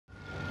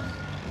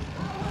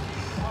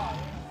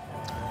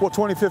Well,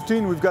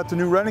 2015, we've got the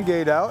new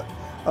Renegade out,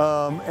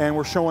 and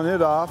we're showing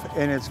it off,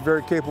 and it's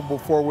very capable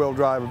four-wheel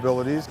drive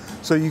abilities.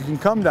 So you can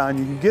come down,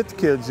 you can get the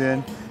kids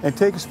in, and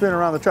take a spin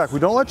around the track. We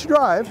don't let you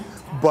drive,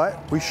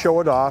 but we show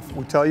it off,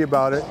 we tell you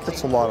about it.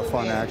 It's a lot of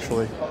fun,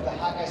 actually. The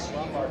high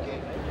SUV market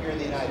here in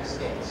the United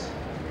States.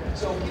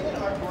 So given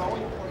our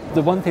growing...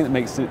 The one thing that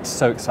makes it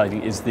so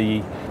exciting is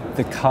the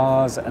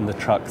cars and the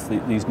trucks,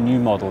 these new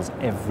models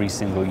every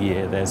single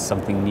year. There's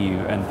something new,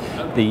 and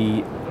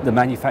the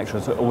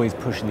manufacturers are always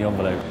pushing the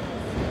envelope.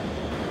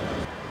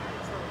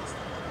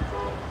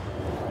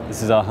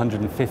 This is our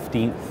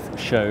 115th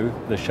show.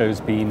 The show's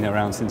been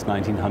around since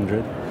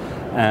 1900,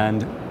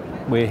 and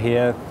we're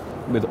here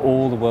with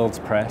all the world's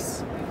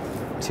press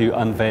to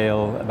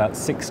unveil about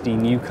 60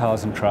 new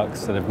cars and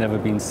trucks that have never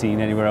been seen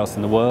anywhere else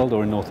in the world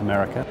or in North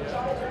America.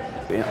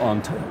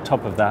 On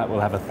top of that,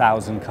 we'll have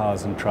 1,000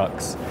 cars and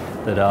trucks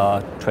that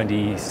are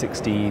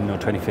 2016 or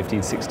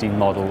 2015-16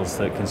 models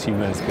that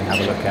consumers can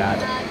have a look at.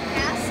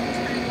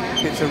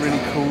 It's a really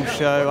cool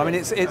show. I mean,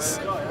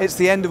 it's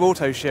the end of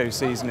auto show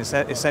season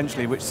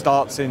essentially, which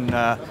starts in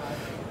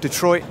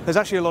Detroit. There's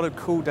actually a lot of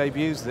cool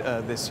debuts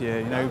this year.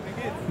 You know,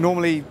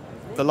 normally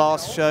the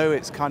last show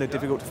it's kind of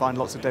difficult to find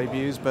lots of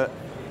debuts, but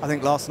I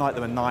think last night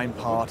there were 9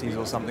 parties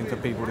or something for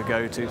people to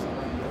go to.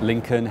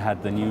 Lincoln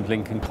had the new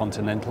Lincoln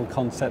Continental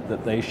concept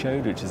that they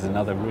showed, which is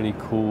another really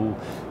cool,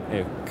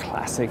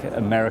 classic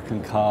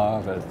American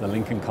car, the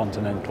Lincoln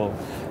Continental.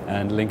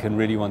 And Lincoln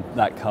really want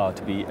that car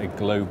to be a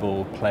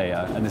global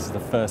player. And this is the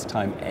first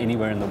time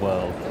anywhere in the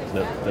world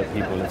that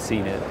people have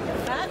seen it.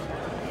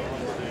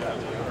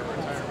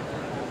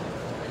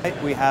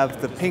 We have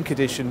the Pink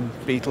Edition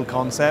Beetle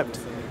concept,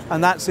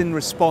 and that's in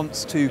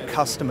response to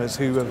customers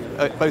who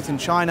have, both in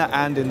China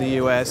and in the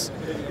US,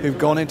 who've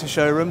gone into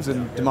showrooms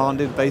and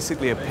demanded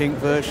basically a pink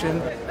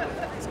version.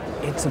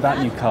 It's about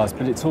new cars,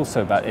 but it's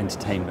also about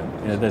entertainment.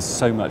 You know, there's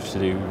so much to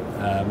do.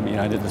 You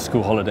know, the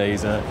school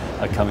holidays are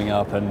coming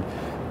up, and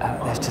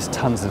there's just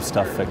tons of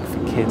stuff for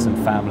kids and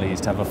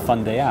families to have a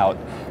fun day out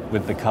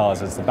with the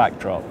cars as the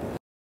backdrop.